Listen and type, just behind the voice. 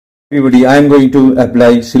Everybody, I am going to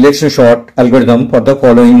apply selection sort algorithm for the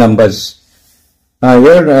following numbers.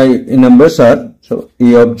 Here numbers are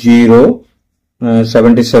a of 0,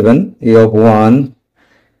 77, a of 1,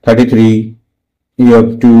 33, a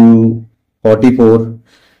of 2, 44,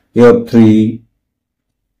 a of 3,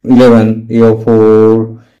 11, a of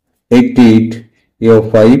 4, 88, a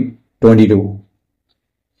of 5, 22.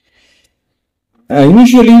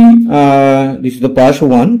 Initially, this is the pass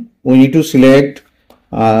one. We need to select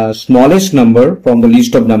smallest number from the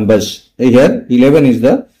list of numbers. Here 11 is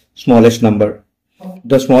the smallest number.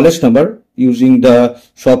 The smallest number using the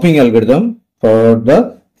shopping algorithm for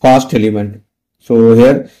the first element. So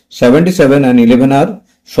here 77 and 11 are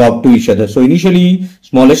swapped to each other. So initially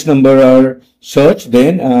smallest number are searched,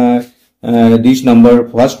 then this number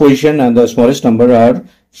first position and the smallest number are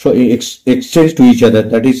exchanged to each other.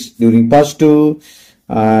 That is during pass 2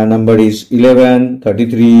 number is 11,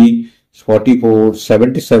 33, 44,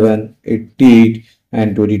 77, 88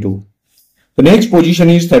 and 22. The next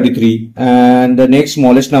position is 33 and the next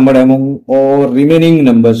smallest number among all remaining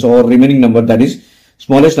numbers that is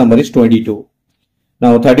smallest number is 22.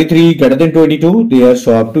 Now 33 greater than 22, they are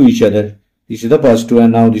swapped to each other. This is the first 2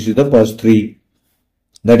 and now this is the first 3.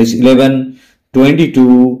 That is 11,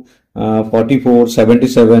 22, 44,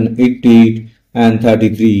 77, 88 and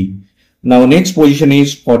 33. Now next position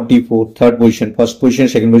is 44, third position, first position,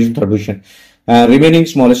 second position, third position. Remaining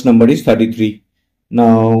smallest number is 33.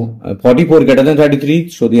 Now 44 greater than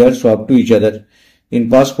 33, so they are swapped to each other. In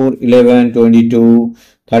past 4, 11, 22,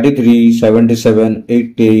 33, 77,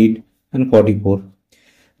 88 and 44.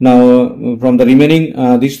 Now from the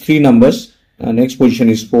remaining these three numbers, next position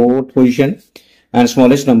is fourth position and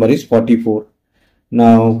smallest number is 44.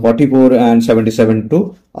 Now 44 and 77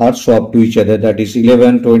 too are swapped to each other, that is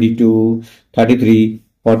 11, 22, 33,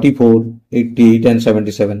 44, 88 and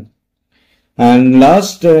 77. And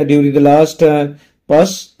last during the last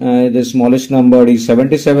pass the smallest number is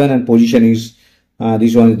 77 and position is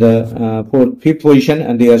this one is the fifth position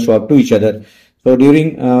and they are swapped to each other. So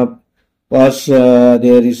during pass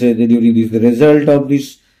there is during this the result of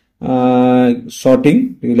this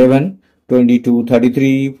sorting 11, 22,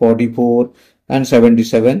 33, 44 and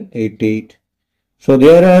 77, 88. So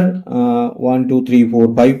there are 1, 2, 3,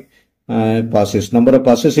 4, 5 passes. Number of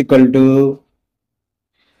passes equal to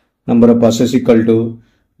number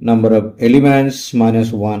of elements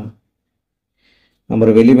minus 1. Number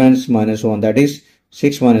of elements minus 1, that is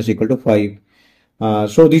 6 minus equal to 5.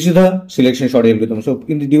 So this is the selection sort algorithm. So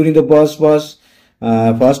during the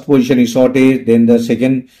first position is sorted, then the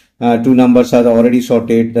second two numbers are already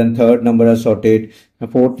sorted, then third number are sorted,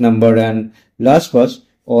 fourth number and last pass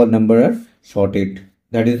all number are sorted.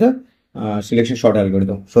 That is the selection sort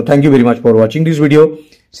algorithm. So thank you very much for watching this video.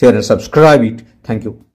 Share and subscribe it. Thank you.